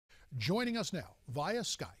Joining us now via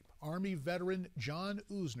Skype, Army veteran John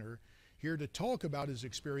Usener, here to talk about his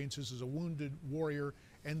experiences as a wounded warrior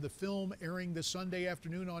and the film airing this Sunday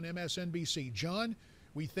afternoon on MSNBC. John,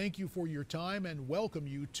 we thank you for your time and welcome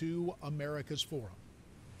you to America's Forum.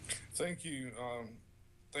 Thank you.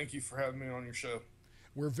 Thank you for having me on your show.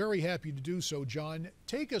 We're very happy to do so, John.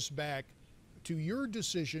 Take us back to your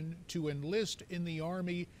decision to enlist in the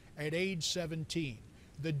Army at age 17.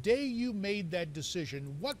 The day you made that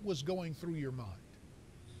decision, what was going through your mind?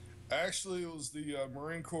 Actually, it was the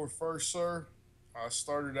Marine Corps first, sir. I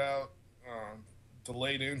started out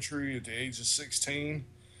delayed entry at the age of 16.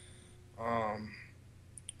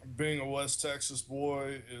 Being a West Texas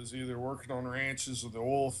boy is either working on ranches or the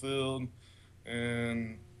oil field,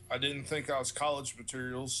 and I didn't think I was college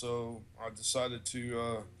material, so I decided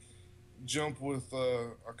to jump with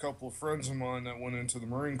a couple of friends of mine that went into the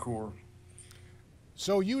Marine Corps.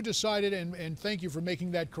 So you decided, and thank you for making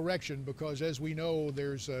that correction, because as we know,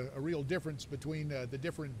 there's a real difference between the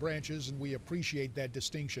different branches, and we appreciate that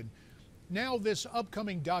distinction. Now, this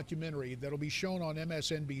upcoming documentary that'll be shown on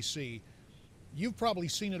MSNBC, you've probably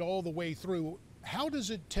seen it all the way through. How does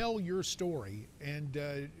it tell your story? And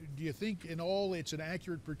do you think in all it's an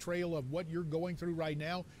accurate portrayal of what you're going through right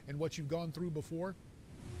now and what you've gone through before?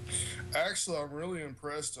 Actually, I'm really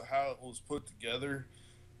impressed at how it was put together.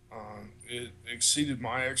 It exceeded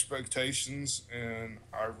my expectations, and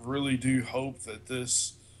I really do hope that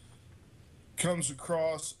this comes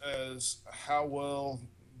across as how well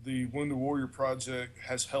the Wounded Warrior Project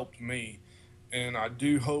has helped me. And I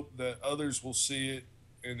do hope that others will see it.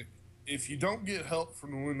 And if you don't get help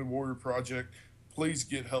from the Wounded Warrior Project, please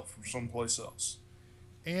get help from someplace else.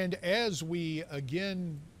 And as we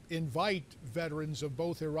again invite veterans of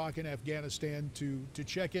both Iraq and Afghanistan to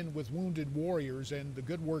check in with wounded warriors and the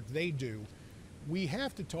good work they do, we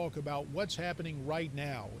have to talk about what's happening right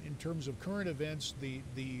now in terms of current events. The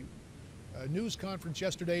news conference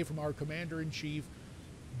yesterday from our commander-in-chief,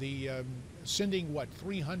 the sending,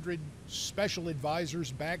 300 special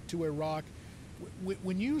advisors back to Iraq.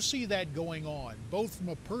 When you see that going on, both from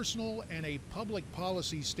a personal and a public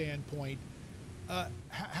policy standpoint,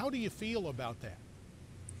 how do you feel about that?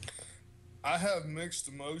 I have mixed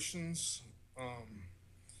emotions,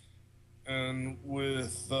 and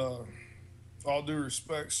with all due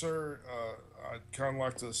respect, sir, I'd kind of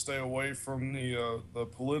like to stay away from the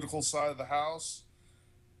political side of the house.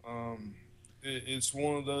 It's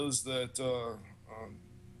one of those that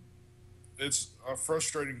it's a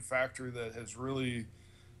frustrating factor that has really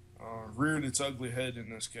reared its ugly head in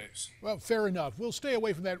this case. Well, fair enough. We'll stay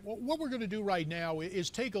away from that. What we're going to do right now is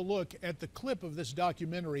take a look at the clip of this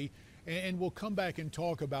documentary, and we'll come back and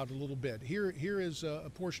talk about it a little bit. Here is a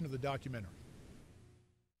portion of the documentary.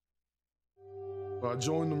 I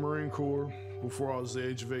joined the Marine Corps before I was the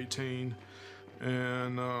age of 18,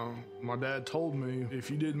 and my dad told me, if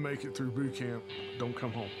you didn't make it through boot camp, don't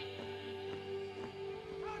come home.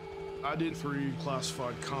 I did 3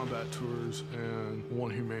 classified combat tours and 1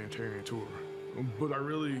 humanitarian tour, but I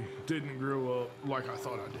really didn't grow up like I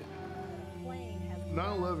thought I did.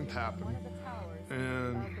 9/11 happened,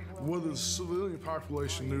 and whether the civilian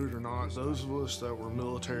population knew it or not, those of us that were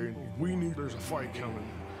military, we knew there's a fight coming.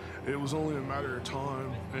 It was only a matter of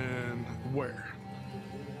time and where.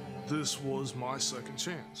 This was my second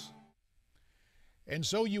chance. And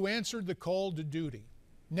so you answered the call to duty.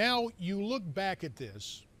 Now you look back at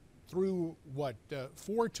this through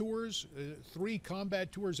 4 tours, 3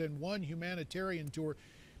 combat tours and 1 humanitarian tour.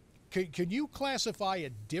 Could you classify a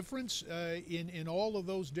difference in all of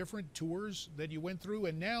those different tours that you went through?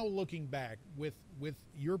 And now looking back with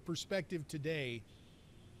your perspective today,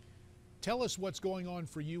 tell us what's going on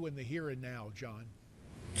for you in the here and now, John.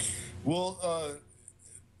 Well,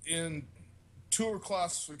 in tour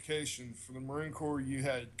classification for the Marine Corps, you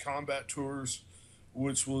had combat tours,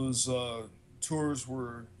 which was tours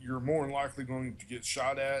where you're more than likely going to get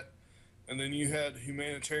shot at. And then you had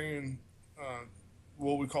humanitarian,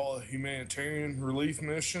 what we call a humanitarian relief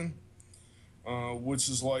mission, which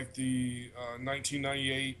is like the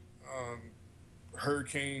 1998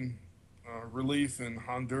 hurricane relief in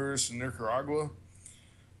Honduras and Nicaragua.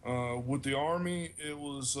 With the Army, it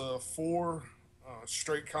was 4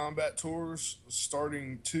 straight combat tours,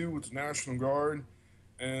 starting 2 with the National Guard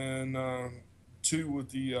and 2 with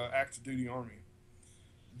the active duty Army.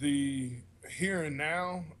 The here and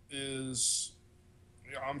now is,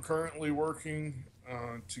 I'm currently working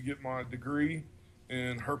to get my degree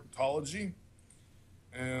in herpetology,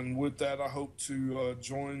 and with that I hope to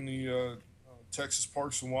join the Texas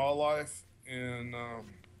Parks and Wildlife in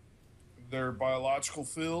their biological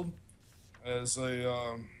field as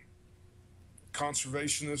a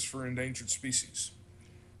conservationist for endangered species.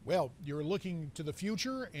 Well, you're looking to the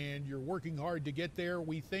future and you're working hard to get there.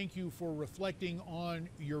 We thank you for reflecting on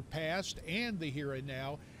your past and the here and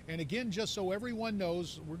now. And again, just so everyone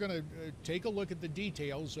knows, we're going to take a look at the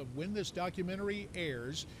details of when this documentary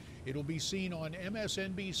airs. It'll be seen on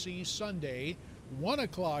MSNBC Sunday, 1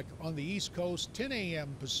 o'clock on the East Coast, 10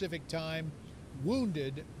 a.m. Pacific time.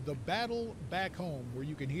 Wounded, the Battle Back Home, where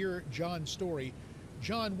you can hear John's story.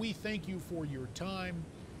 John, we thank you for your time.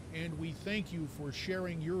 And we thank you for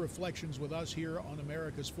sharing your reflections with us here on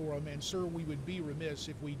America's Forum. And sir, we would be remiss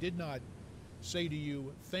if we did not say to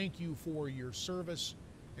you, thank you for your service,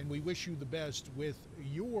 and we wish you the best with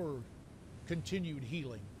your continued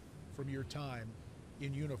healing from your time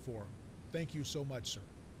in uniform. Thank you so much, sir.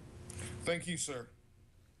 Thank you, sir.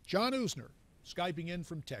 John Usener, Skyping in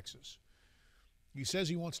from Texas. He says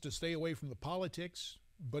he wants to stay away from the politics,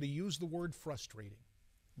 but he used the word frustrating.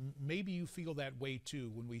 Maybe you feel that way too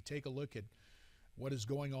when we take a look at what is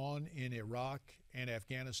going on in Iraq and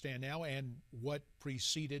Afghanistan now and what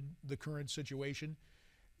preceded the current situation.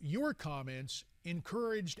 Your comments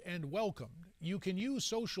encouraged and welcomed. You can use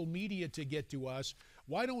social media to get to us.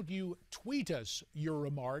 Why don't you tweet us your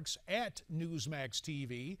remarks at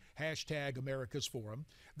NewsmaxTV, hashtag America's Forum.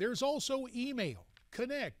 There's also email,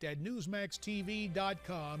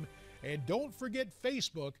 connect@newsmaxtv.com. And don't forget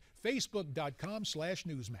Facebook,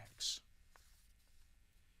 facebook.com/Newsmax.